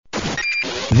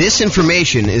This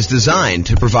information is designed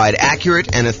to provide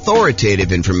accurate and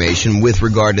authoritative information with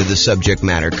regard to the subject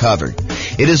matter covered.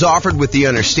 It is offered with the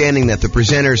understanding that the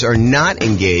presenters are not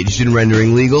engaged in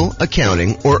rendering legal,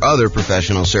 accounting, or other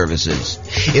professional services.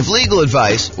 If legal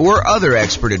advice or other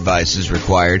expert advice is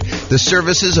required, the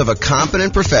services of a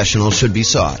competent professional should be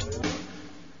sought.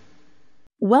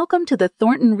 Welcome to the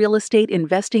Thornton Real Estate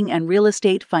Investing and Real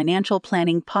Estate Financial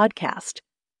Planning Podcast.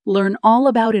 Learn all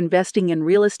about investing in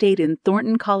real estate in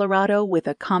Thornton, Colorado with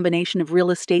a combination of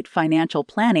real estate financial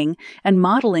planning and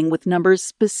modeling with numbers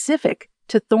specific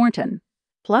to Thornton,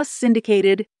 plus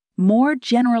syndicated, more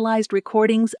generalized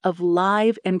recordings of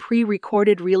live and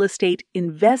pre-recorded real estate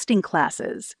investing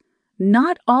classes,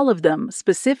 not all of them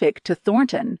specific to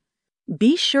Thornton.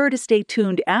 Be sure to stay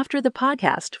tuned after the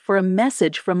podcast for a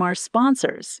message from our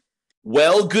sponsors.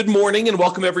 Well, good morning and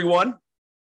welcome everyone.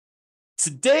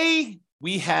 Today,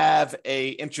 we have an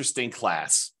interesting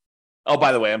class. Oh,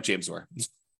 by the way, I'm James Orr.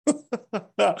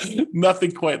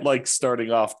 Nothing quite like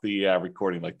starting off the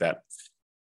recording like that.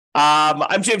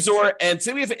 I'm James Orr, and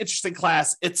today we have an interesting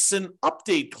class. It's an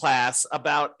update class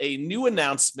about a new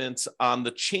announcement on the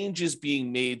changes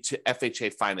being made to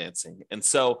FHA financing. And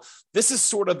so this is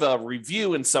sort of a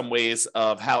review in some ways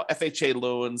of how FHA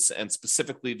loans and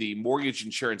specifically the mortgage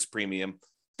insurance premium,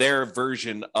 their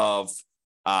version of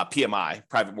PMI,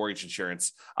 private mortgage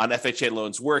insurance, on FHA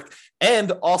loans work,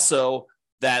 and also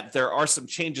that there are some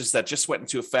changes that just went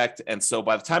into effect. And so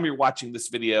by the time you're watching this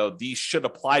video, these should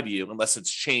apply to you unless it's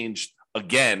changed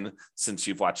again since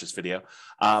you've watched this video.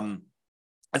 And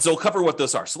so we'll cover what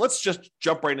those are. So let's just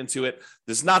jump right into it.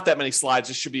 There's not that many slides.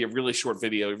 This should be a really short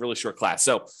video, a really short class.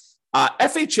 So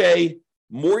FHA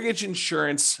mortgage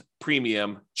insurance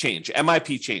premium change,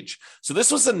 MIP change. So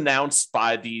this was announced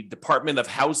by the Department of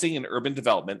Housing and Urban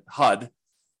Development, HUD,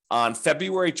 on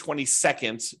February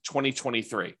 22nd,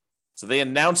 2023. So they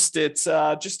announced it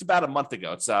just about a month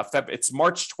ago. It's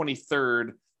March 23rd,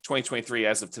 2023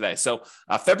 as of today. So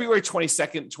February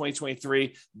 22nd,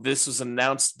 2023, this was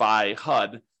announced by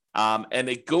HUD, and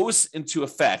it goes into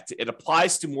effect. It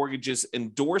applies to mortgages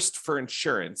endorsed for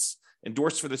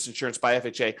this insurance by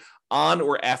FHA on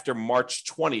or after March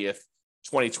 20th,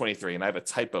 2023. And I have a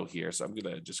typo here, so I'm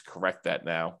going to just correct that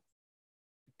now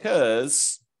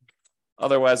because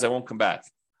otherwise I won't come back.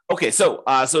 Okay, so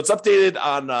it's updated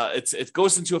on, it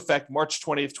goes into effect March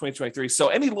 20th, 2023. So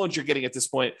any loans you're getting at this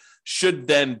point should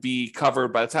then be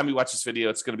covered. By the time you watch this video,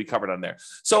 it's going to be covered on there.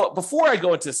 So before I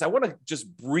go into this, I want to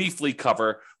just briefly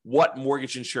cover what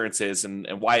mortgage insurance is and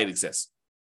why it exists.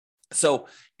 So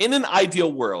in an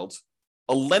ideal world,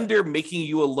 a lender making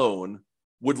you a loan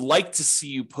would like to see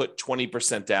you put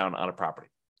 20% down on a property.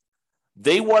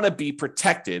 They want to be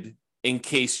protected in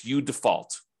case you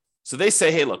default. So they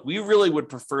say, hey, look, we really would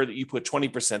prefer that you put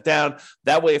 20% down.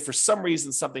 That way, if for some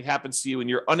reason something happens to you and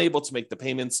you're unable to make the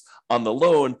payments on the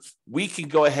loan, we can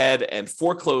go ahead and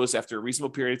foreclose after a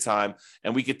reasonable period of time,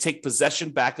 and we could take possession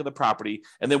back of the property,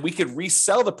 and then we could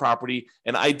resell the property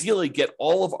and ideally get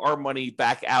all of our money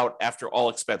back out after all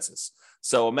expenses.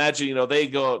 So imagine, they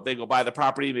go buy the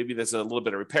property. Maybe there's a little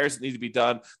bit of repairs that need to be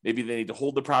done. Maybe they need to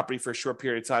hold the property for a short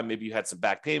period of time. Maybe you had some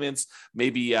back payments.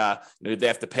 Maybe they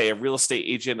have to pay a real estate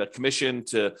agent a commission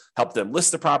to help them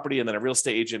list the property, and then a real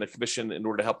estate agent a commission in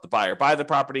order to help the buyer buy the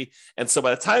property. And so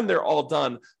by the time they're all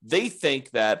done, they think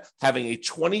that having a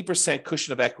 20%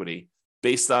 cushion of equity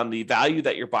based on the value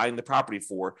that you're buying the property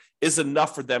for is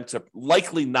enough for them to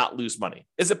likely not lose money.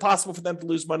 Is it possible for them to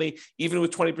lose money even with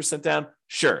 20% down?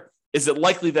 Sure. Is it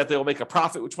likely that they'll make a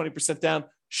profit with 20% down?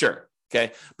 Sure.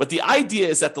 Okay. But the idea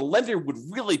is that the lender would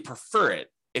really prefer it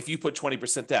if you put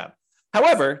 20% down.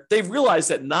 However, they've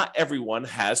realized that not everyone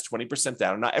has 20%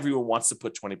 down, and not everyone wants to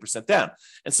put 20% down.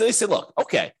 And so they say, look,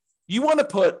 okay, you want to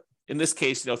put, in this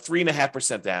case,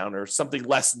 3.5% down or something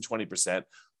less than 20%.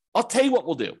 I'll tell you what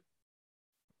we'll do.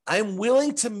 I'm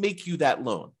willing to make you that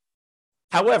loan.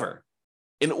 However,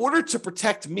 in order to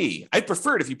protect me, I'd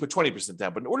prefer it if you put 20%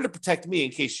 down, but in order to protect me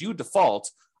in case you default,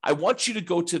 I want you to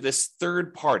go to this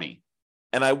third party,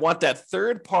 and I want that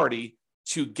third party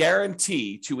to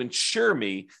guarantee, to ensure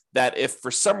me that if for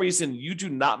some reason you do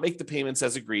not make the payments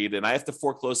as agreed and I have to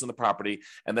foreclose on the property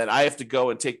and then I have to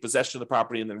go and take possession of the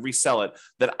property and then resell it,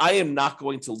 that I am not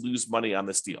going to lose money on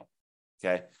this deal.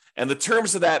 Okay. And the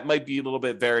terms of that might be a little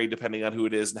bit varied depending on who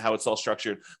it is and how it's all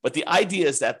structured. But the idea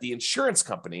is that the insurance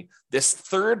company, this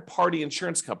third party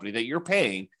insurance company that you're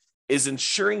paying, is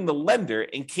insuring the lender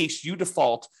in case you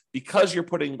default because you're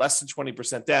putting less than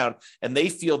 20% down, and they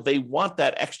feel they want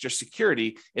that extra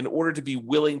security in order to be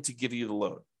willing to give you the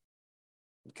loan.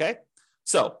 Okay?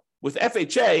 So with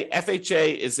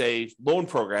FHA is a loan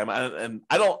program, and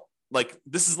I don't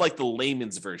this is like the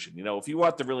layman's version. If you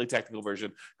want the really technical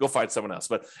version, go find someone else.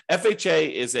 But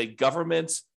FHA is a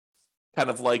government kind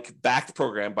of like backed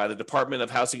program by the Department of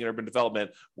Housing and Urban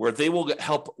Development, where they will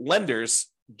help lenders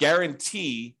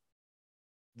guarantee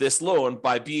this loan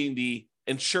by being the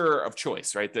insurer of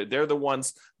choice, right? They're the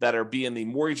ones that are being the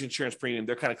mortgage insurance premium.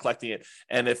 They're kind of collecting it.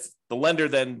 And if the lender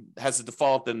then has a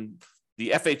default, then the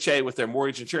FHA with their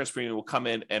mortgage insurance premium will come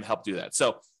in and help do that.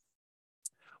 So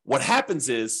what happens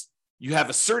is you have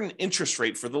a certain interest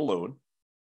rate for the loan.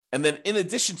 And then in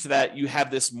addition to that, you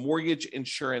have this mortgage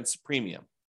insurance premium.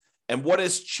 And what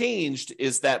has changed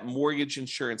is that mortgage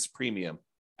insurance premium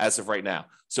as of right now.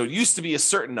 So it used to be a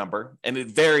certain number, and it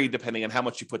varied depending on how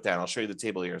much you put down. I'll show you the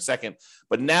table here in a second.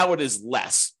 But now it is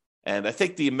less. And I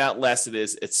think the amount less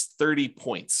it's 30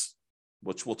 points,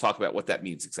 which we'll talk about what that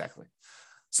means exactly.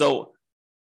 So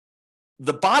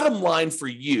the bottom line for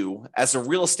you as a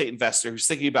real estate investor who's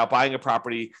thinking about buying a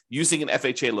property using an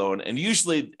FHA loan, and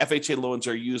usually FHA loans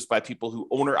are used by people who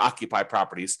own or occupy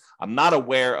properties. I'm not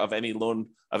aware of any loan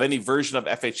of any version of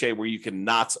FHA where you can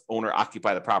not own or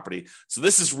occupy the property. So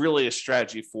this is really a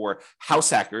strategy for house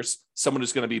hackers, someone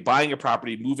who's going to be buying a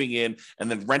property, moving in,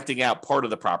 and then renting out part of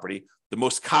the property. The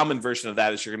most common version of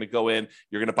that is you're going to go in,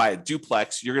 you're going to buy a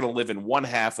duplex, you're going to live in one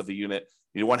half of the unit,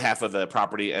 one half of the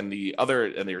property, and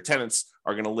your tenants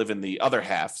are going to live in the other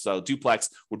half. So duplex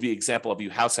would be an example of you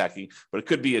house hacking, but it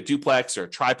could be a duplex or a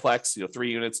triplex,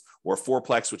 3 units, or a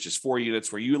fourplex, which is 4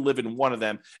 units, where you live in one of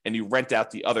them and you rent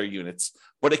out the other units.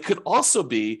 But it could also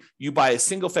be you buy a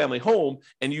single family home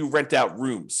and you rent out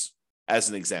rooms, as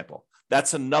an example.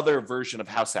 That's another version of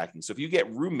house hacking. So if you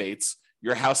get roommates,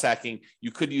 you're house hacking.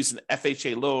 You could use an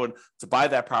FHA loan to buy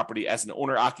that property as an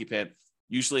owner occupant.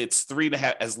 Usually it's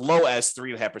 3.5%, as low as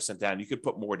 3.5% down. You could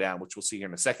put more down, which we'll see here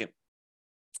in a second.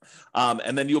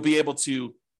 And then you'll be able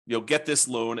to get this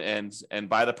loan and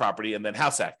buy the property and then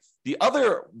house hack. The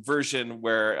other version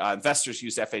where investors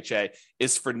use FHA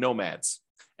is for nomads.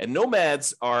 And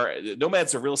nomads are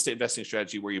a real estate investing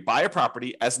strategy where you buy a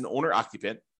property as an owner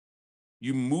occupant.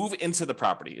 You move into the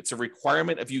property. It's a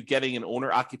requirement of you getting an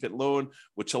owner occupant loan,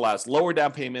 which allows lower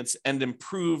down payments and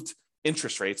improved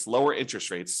interest rates, lower interest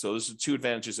rates. So those are 2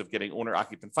 advantages of getting owner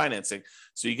occupant financing.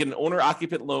 So you get an owner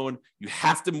occupant loan. You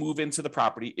have to move into the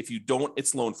property. If you don't,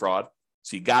 it's loan fraud.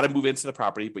 So you got to move into the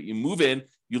property, but you move in,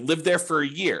 you live there for a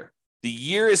year. The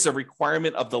year is a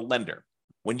requirement of the lender.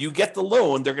 When you get the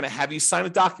loan, they're going to have you sign a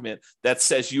document that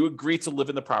says you agree to live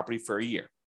in the property for a year.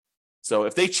 So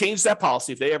if they change that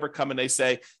policy, if they ever come and they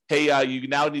say, hey, you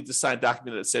now need to sign a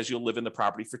document that says you'll live in the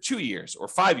property for 2 years or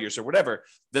 5 years or whatever,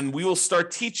 then we will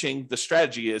start teaching the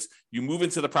strategy is you move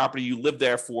into the property, you live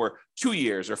there for 2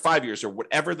 years or 5 years or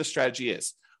whatever the strategy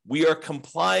is. We are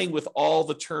complying with all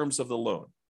the terms of the loan.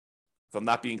 If I'm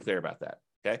not being clear about that.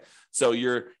 Okay. So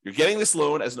you're getting this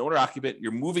loan as an owner occupant,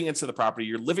 you're moving into the property,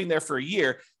 you're living there for a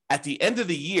year. At the end of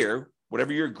the year,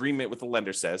 whatever your agreement with the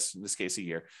lender says, in this case, a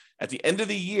year, at the end of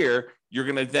the year, you're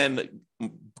going to then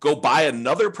go buy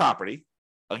another property,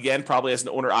 again, probably as an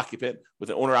owner occupant with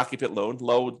an owner occupant loan,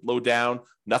 low down,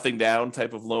 nothing down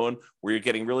type of loan where you're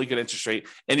getting really good interest rate.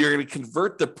 And you're going to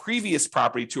convert the previous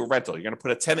property to a rental. You're going to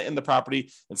put a tenant in the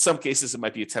property. In some cases, it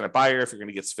might be a tenant buyer if you're going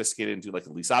to get sophisticated and do like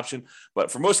a lease option. But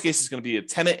for most cases, it's going to be a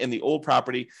tenant in the old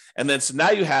property. And then so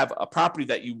now you have a property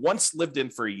that you once lived in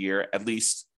for a year, at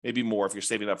least, maybe more if you're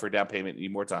saving up for a down payment, you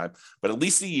need more time, but at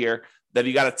least a year, that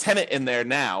you got a tenant in there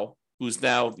now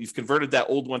you've converted that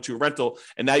old one to a rental,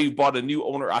 and now you've bought a new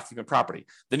owner occupant property.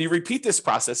 Then you repeat this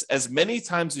process as many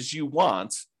times as you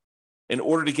want in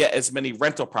order to get as many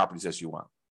rental properties as you want.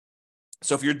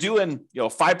 So if you're doing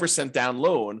 5% down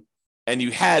loan and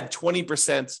you had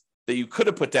 20% that you could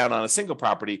have put down on a single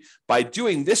property, by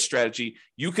doing this strategy,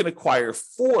 you can acquire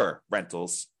 4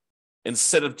 rentals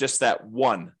instead of just that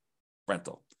 1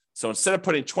 rental. So instead of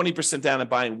putting 20% down and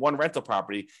buying 1 rental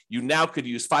property, you now could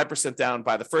use 5% down,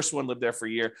 buy the first one, live there for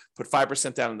a year, put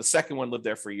 5% down in the second one, live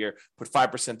there for a year, put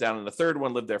 5% down in the third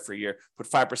one, live there for a year, put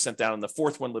 5% down in the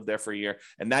fourth one, live there for a year.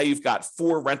 And now you've got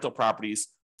 4 rental properties,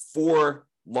 4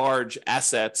 large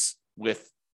assets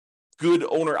with good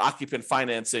owner occupant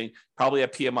financing, probably a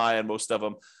PMI on most of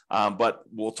them. But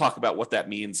we'll talk about what that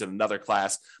means in another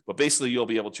class. But basically, you'll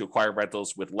be able to acquire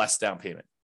rentals with less down payment.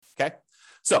 Okay.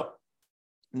 So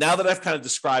now that I've kind of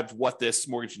described what this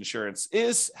mortgage insurance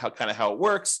is, how it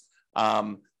works,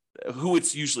 who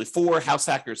it's usually for, house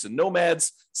hackers and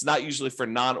nomads. It's not usually for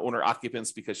non-owner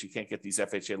occupants because you can't get these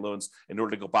FHA loans in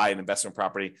order to go buy an investment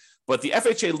property. But the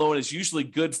FHA loan is usually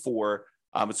good for,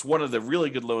 it's one of the really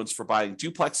good loans for buying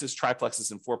duplexes,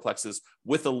 triplexes, and fourplexes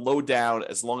with a low down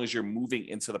as long as you're moving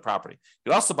into the property.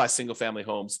 You can also buy single family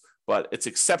homes but it's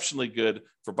exceptionally good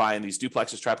for buying these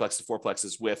duplexes, triplexes,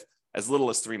 fourplexes with as little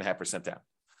as 3.5% down.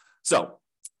 So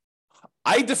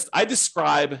I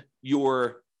describe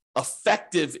your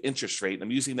effective interest rate,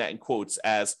 I'm using that in quotes,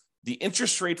 as the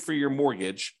interest rate for your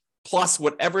mortgage plus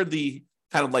whatever the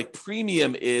kind of like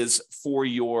premium is for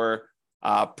your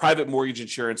private mortgage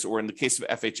insurance, or in the case of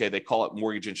FHA, they call it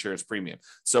mortgage insurance premium.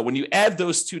 So when you add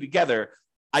those two together,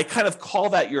 I kind of call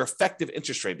that your effective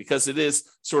interest rate, because it is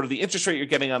sort of the interest rate you're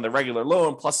getting on the regular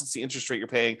loan, plus it's the interest rate you're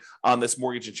paying on this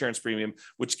mortgage insurance premium,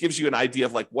 which gives you an idea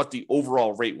of like what the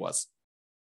overall rate was.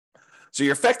 So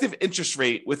your effective interest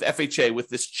rate with FHA, with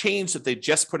this change that they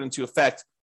just put into effect,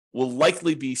 will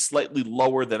likely be slightly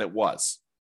lower than it was.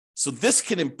 So this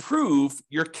can improve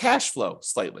your cash flow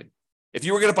slightly. If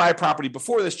you were going to buy a property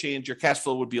before this change, your cash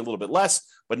flow would be a little bit less.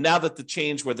 But now that the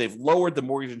change where they've lowered the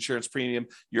mortgage insurance premium,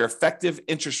 your effective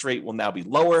interest rate will now be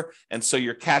lower. And so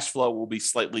your cash flow will be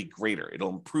slightly greater. It'll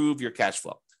improve your cash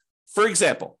flow. For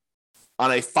example,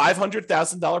 on a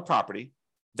 $500,000 property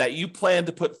that you plan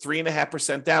to put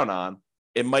 3.5% down on,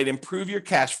 it might improve your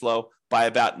cash flow by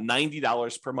about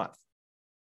 $90 per month.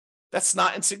 That's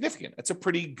not insignificant. That's a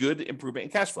pretty good improvement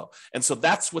in cash flow. And so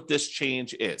that's what this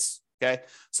change is. Okay.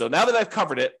 So now that I've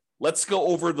covered it, let's go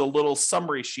over the little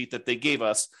summary sheet that they gave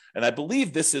us. And I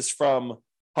believe this is from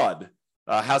HUD,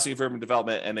 Housing and Urban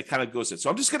Development, and it kind of goes in. So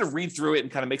I'm just going to read through it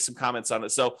and kind of make some comments on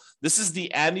it. So this is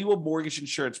the annual mortgage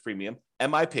insurance premium,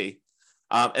 MIP,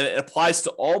 and it applies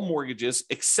to all mortgages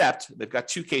except they've got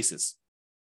two cases: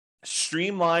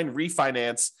 streamlined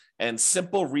refinance and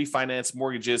simple refinance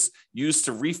mortgages used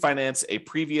to refinance a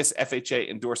previous FHA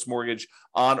endorsed mortgage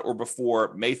on or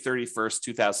before May 31st,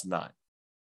 2009.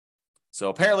 So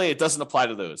apparently it doesn't apply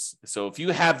to those. So if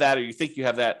you have that, or you think you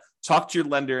have that, talk to your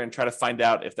lender and try to find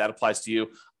out if that applies to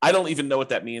you. I don't even know what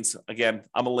that means. Again,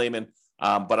 I'm a layman,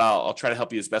 but I'll try to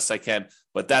help you as best I can.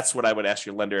 But that's what I would ask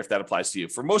your lender if that applies to you.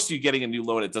 For most of you getting a new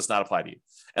loan, it does not apply to you.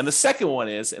 And the second one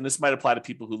is, and this might apply to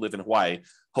people who live in Hawaii,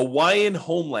 Hawaiian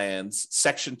Homelands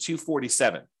Section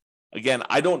 247. Again,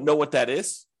 I don't know what that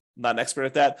is. I'm not an expert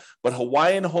at that, but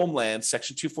Hawaiian Homeland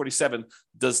Section 247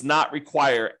 does not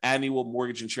require annual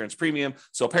mortgage insurance premium.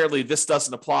 So apparently this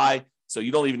doesn't apply. So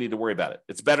you don't even need to worry about it.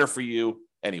 It's better for you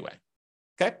anyway.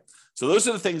 Okay. So those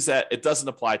are the things that it doesn't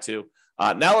apply to.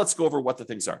 Now let's go over what the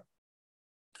things are.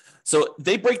 So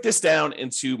they break this down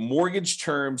into mortgage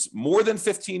terms more than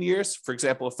 15 years, for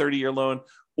example, a 30-year loan,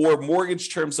 or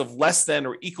mortgage terms of less than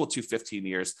or equal to 15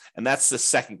 years. And that's the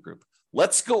second group.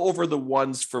 Let's go over the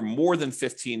ones for more than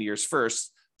 15 years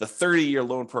first, the 30-year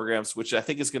loan programs, which I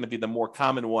think is going to be the more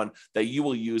common one that you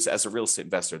will use as a real estate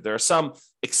investor. There are some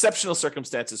exceptional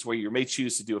circumstances where you may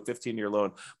choose to do a 15-year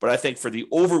loan, but I think for the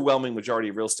overwhelming majority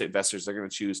of real estate investors, they're going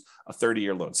to choose a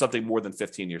 30-year loan, something more than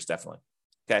 15 years, definitely.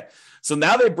 Okay. So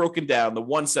now they've broken down the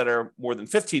ones that are more than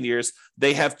 15 years.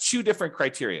 They have two different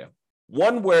criteria.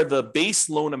 One where the base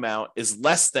loan amount is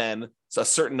less than a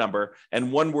certain number, and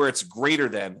one where it's greater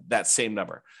than that same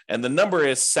number. And the number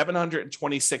is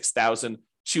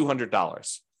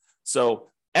 $726,200. So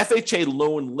FHA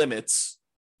loan limits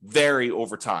vary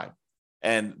over time.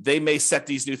 And they may set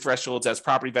these new thresholds as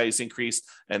property values increase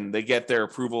and they get their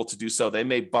approval to do so. They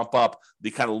may bump up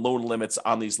the kind of loan limits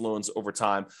on these loans over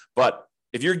time. But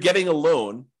if you're getting a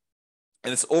loan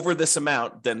and it's over this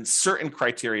amount, then certain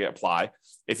criteria apply.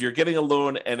 If you're getting a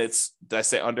loan and it's, did I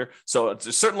say under? So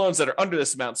there's certain loans that are under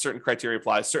this amount, certain criteria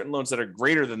apply. Certain loans that are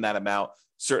greater than that amount,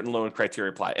 certain loan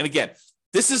criteria apply. And again,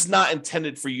 this is not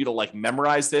intended for you to like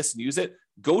memorize this and use it.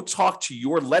 Go talk to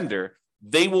your lender.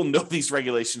 They will know these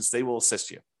regulations. They will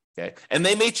assist you. Okay. And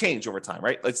they may change over time,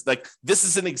 right? It's like, this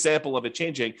is an example of it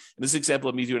changing. And this is an example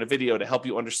of me doing a video to help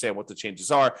you understand what the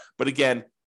changes are. But again,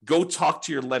 go talk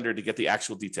to your lender to get the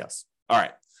actual details. All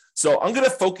right. So I'm going to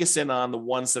focus in on the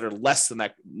ones that are less than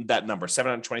that number,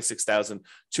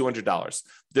 $726,200.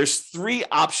 There's three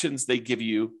options they give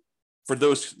you for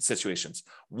those situations.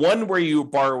 One where you're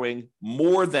borrowing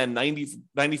more than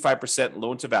 95%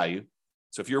 loan to value.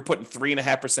 So if you're putting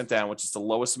 3.5% down, which is the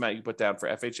lowest amount you put down for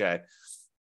FHA,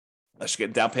 unless you're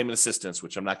getting down payment assistance,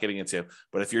 which I'm not getting into.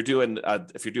 But if you're doing an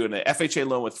FHA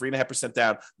loan with 3.5%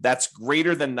 down, that's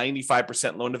greater than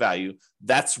 95% loan to value.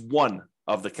 That's one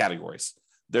of the categories.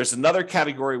 There's another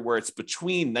category where it's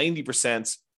between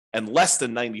 90% and less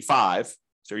than 95.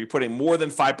 So you're putting more than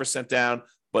 5% down,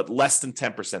 but less than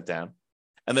 10% down.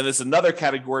 And then there's another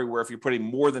category where if you're putting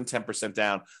more than 10%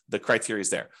 down, the criteria is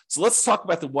there. So let's talk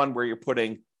about the one where you're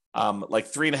putting like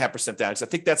 3.5% down, because I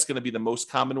think that's going to be the most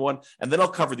common one. And then I'll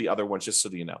cover the other ones just so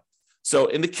that you know. So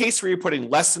in the case where you're putting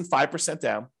less than 5%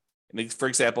 down, for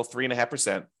example,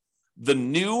 3.5%, the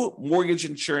new mortgage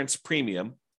insurance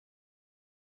premium,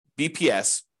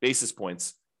 BPS, basis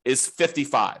points is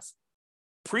 55.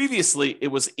 Previously, it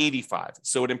was 85.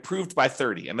 So it improved by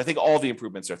 30. And I think all the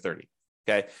improvements are 30.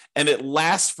 Okay. And it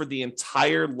lasts for the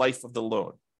entire life of the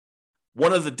loan.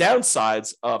 One of the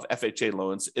downsides of FHA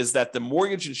loans is that the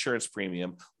mortgage insurance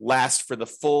premium lasts for the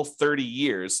full 30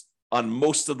 years on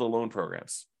most of the loan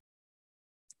programs.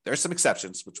 There are some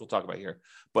exceptions, which we'll talk about here,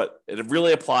 but it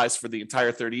really applies for the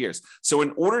entire 30 years. So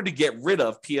in order to get rid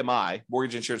of PMI,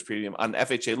 mortgage insurance premium, on an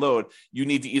FHA loan, you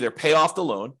need to either pay off the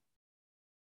loan,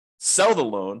 sell the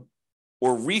loan,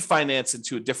 or refinance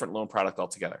into a different loan product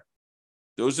altogether.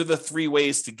 Those are the three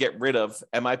ways to get rid of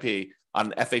MIP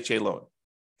on an FHA loan.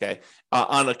 Okay.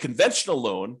 On a conventional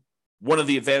loan, one of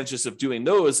the advantages of doing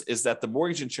those is that the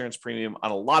mortgage insurance premium on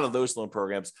a lot of those loan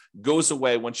programs goes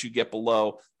away once you get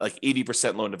below like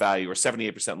 80% loan to value or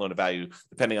 78% loan to value,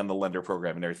 depending on the lender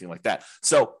program and everything like that.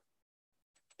 So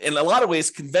in a lot of ways,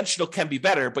 conventional can be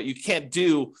better, but you can't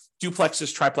do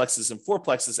duplexes, triplexes, and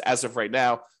fourplexes as of right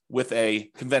now with a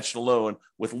conventional loan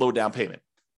with low down payment.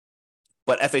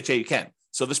 But FHA you can.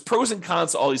 So there's pros and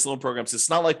cons to all these loan programs. It's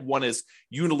not like one is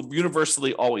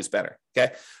universally always better.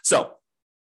 Okay. So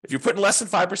if you're putting less than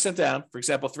 5% down, for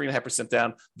example, 3.5%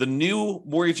 down, the new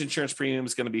mortgage insurance premium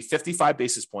is going to be 55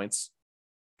 basis points.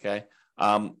 Okay.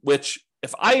 Which,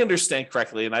 if I understand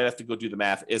correctly, and I have to go do the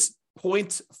math, is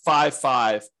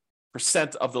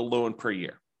 0.55% of the loan per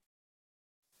year.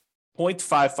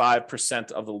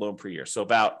 0.55% of the loan per year. So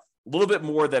about a little bit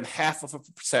more than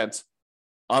 0.5%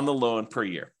 on the loan per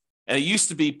year. And it used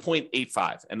to be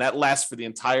 0.85, and that lasts for the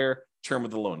entire term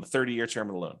of the loan, the 30-year term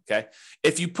of the loan, okay?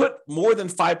 If you put more than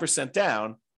 5%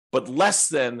 down, but less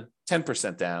than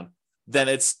 10% down, then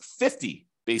it's 50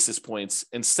 basis points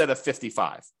instead of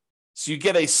 55. So you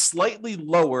get a slightly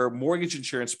lower mortgage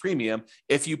insurance premium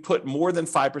if you put more than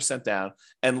 5% down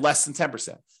and less than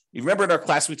 10%. You remember in our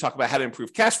class, we talked about how to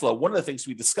improve cash flow. One of the things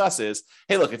we discuss is,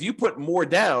 hey, look, if you put more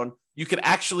down, you can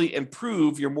actually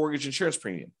improve your mortgage insurance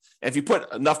premium. And if you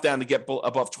put enough down to get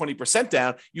above 20%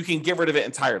 down, you can get rid of it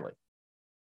entirely.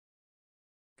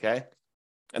 Okay.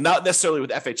 And not necessarily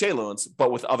with FHA loans,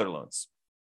 but with other loans.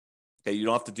 Okay. You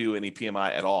don't have to do any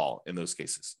PMI at all in those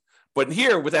cases. But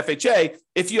here with FHA,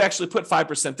 if you actually put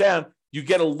 5% down, you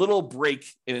get a little break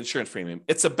in insurance premium.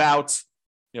 It's about,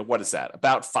 what is that?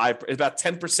 About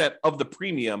 10% of the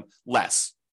premium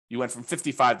less. You went from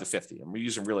 55 to 50. I'm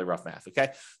using really rough math.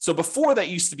 Okay. So before that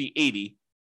used to be 80.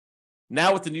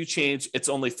 Now with the new change, it's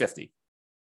only 50.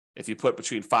 If you put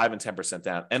between 5 and 10%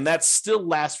 down, and that still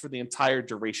lasts for the entire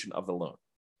duration of the loan.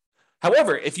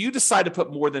 However, if you decide to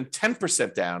put more than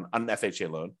 10% down on an FHA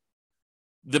loan,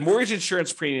 the mortgage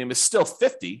insurance premium is still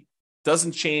 50,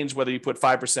 doesn't change whether you put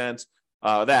 5%,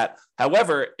 that.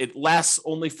 However, it lasts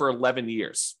only for 11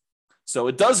 years. So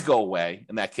it does go away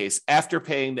in that case after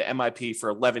paying the MIP for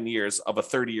 11 years of a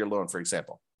 30-year loan, for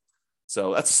example.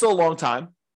 So that's still a long time,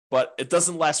 but it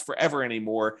doesn't last forever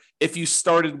anymore if you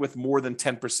started with more than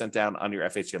 10% down on your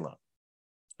FHA loan.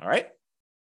 All right.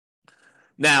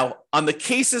 Now, on the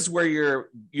cases where your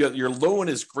loan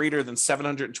is greater than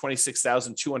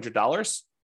 $726,200,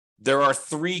 there are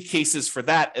 3 cases for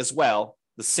that as well,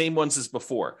 the same ones as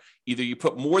before. Either you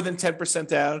put more than 10%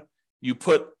 down, you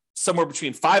put somewhere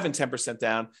between 5 and 10%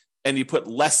 down, and you put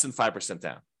less than 5%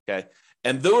 down. Okay.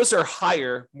 And those are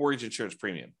higher mortgage insurance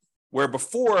premium. Where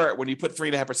before, when you put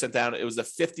 3.5% down, it was a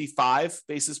 55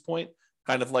 basis point,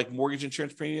 kind of like mortgage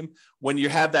insurance premium. When you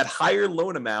have that higher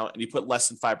loan amount and you put less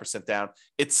than 5% down,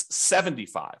 it's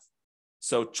 75.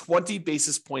 So 20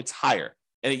 basis points higher.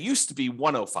 And it used to be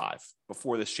 105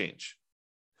 before this change.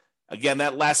 Again,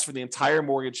 that lasts for the entire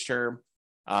mortgage term.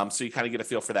 So you kind of get a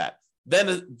feel for that.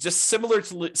 Then just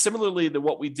similarly to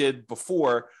what we did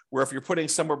before, where if you're putting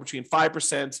somewhere between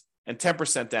 5% and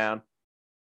 10% down,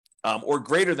 or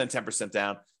greater than 10%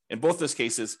 down, in both those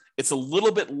cases, it's a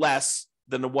little bit less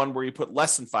than the one where you put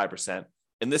less than 5%.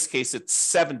 In this case, it's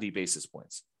 70 basis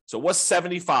points. So it was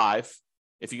 75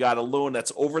 if you got a loan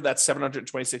that's over that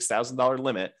 $726,000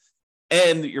 limit,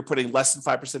 and you're putting less than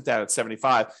 5% down, it's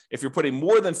 75. If you're putting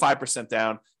more than 5%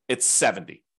 down, it's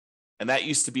 70. And that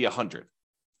used to be 100.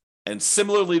 And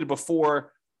similarly to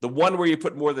before, the one where you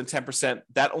put more than 10%,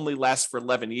 that only lasts for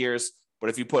 11 years. But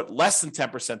if you put less than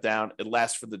 10% down, it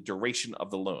lasts for the duration of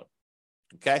the loan.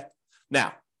 Okay.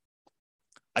 Now,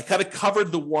 I kind of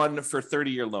covered the one for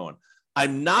 30-year loan.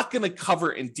 I'm not going to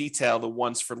cover in detail the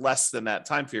ones for less than that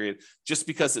time period, just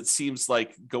because it seems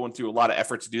like going through a lot of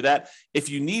effort to do that. If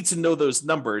you need to know those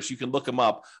numbers, you can look them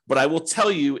up. But I will tell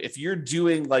you, if you're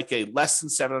doing like a less than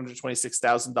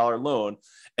 $726,000 loan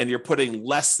and you're putting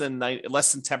less than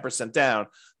 10% down,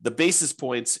 the basis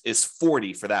points is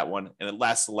 40 for that one, and it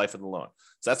lasts the life of the loan.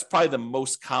 So that's probably the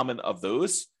most common of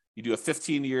those. You do a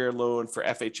 15-year loan for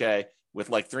FHA with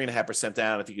like 3.5%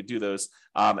 down if you could do those.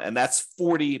 And that's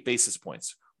 40 basis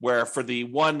points, where for the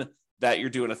one that you're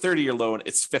doing a 30-year loan,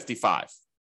 it's 55.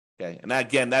 Okay. And that,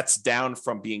 again, that's down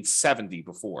from being 70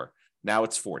 before. Now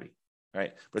it's 40.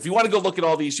 Right. But if you want to go look at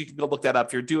all these, you can go look that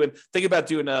up. If you're think about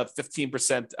doing a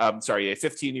 15%, a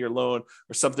 15-year loan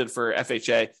or something for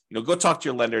FHA, go talk to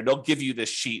your lender. They'll give you this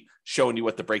sheet showing you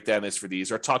what the breakdown is for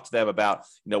these, or talk to them about,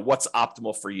 what's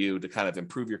optimal for you to kind of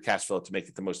improve your cash flow to make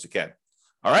it the most you can.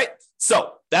 All right.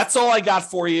 So that's all I got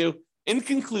for you. In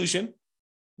conclusion,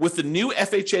 with the new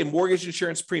FHA mortgage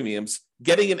insurance premiums,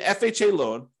 getting an FHA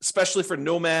loan, especially for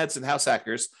nomads and house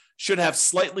hackers, should have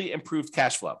slightly improved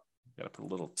cash flow. Got to put a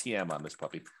little TM on this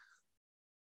puppy.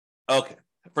 Okay.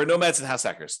 For nomads and house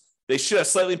hackers, they should have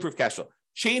slightly improved cash flow.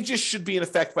 Changes should be in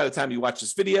effect by the time you watch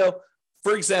this video.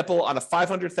 For example, on a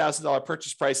 $500,000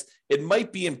 purchase price, it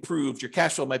might be improved. Your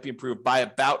cash flow might be improved by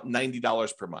about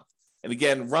 $90 per month. And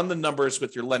again, run the numbers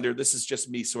with your lender. This is just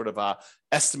me sort of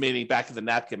estimating back of the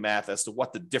napkin math as to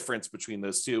what the difference between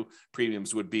those two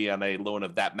premiums would be on a loan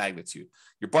of that magnitude.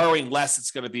 You're borrowing less,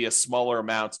 it's going to be a smaller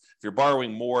amount. If you're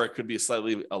borrowing more, it could be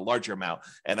a larger amount.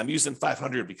 And I'm using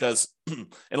 500 because in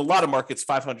a lot of markets,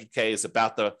 500K is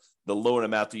about the loan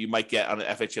amount that you might get on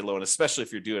an FHA loan, especially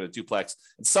if you're doing a duplex.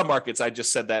 In some markets, I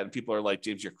just said that and people are like,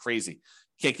 James, you're crazy.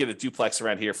 You can't get a duplex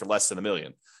around here for less than $1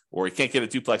 million. Or you can't get a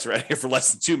duplex around here for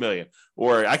less than $2 million,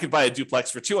 or I could buy a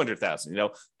duplex for $200,000.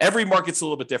 Every market's a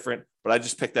little bit different, but I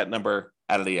just picked that number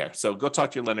out of the air. So go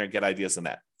talk to your lender and get ideas on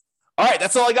that. All right,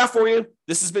 that's all I got for you.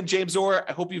 This has been James Orr.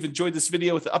 I hope you've enjoyed this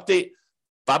video with the update.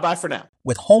 Bye-bye for now.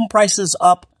 With home prices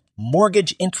up,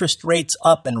 mortgage interest rates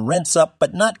up, and rents up,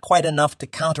 but not quite enough to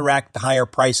counteract the higher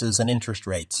prices and interest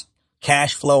rates.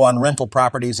 Cash flow on rental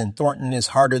properties in Thornton is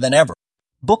harder than ever.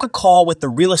 Book a call with the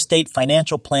Real Estate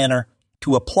Financial Planner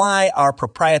to apply our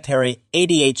proprietary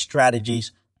 88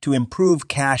 strategies to improve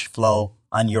cash flow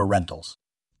on your rentals.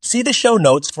 See the show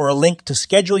notes for a link to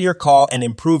schedule your call and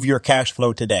improve your cash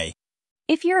flow today.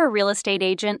 If you're a real estate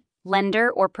agent,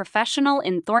 lender, or professional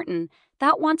in Thornton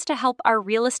that wants to help our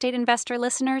real estate investor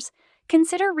listeners,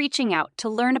 consider reaching out to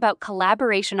learn about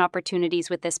collaboration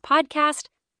opportunities with this podcast.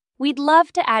 We'd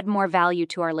love to add more value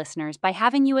to our listeners by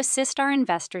having you assist our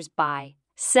investors buy,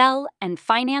 sell, and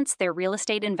finance their real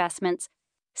estate investments.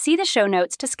 See the show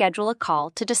notes to schedule a call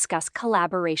to discuss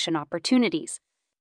collaboration opportunities.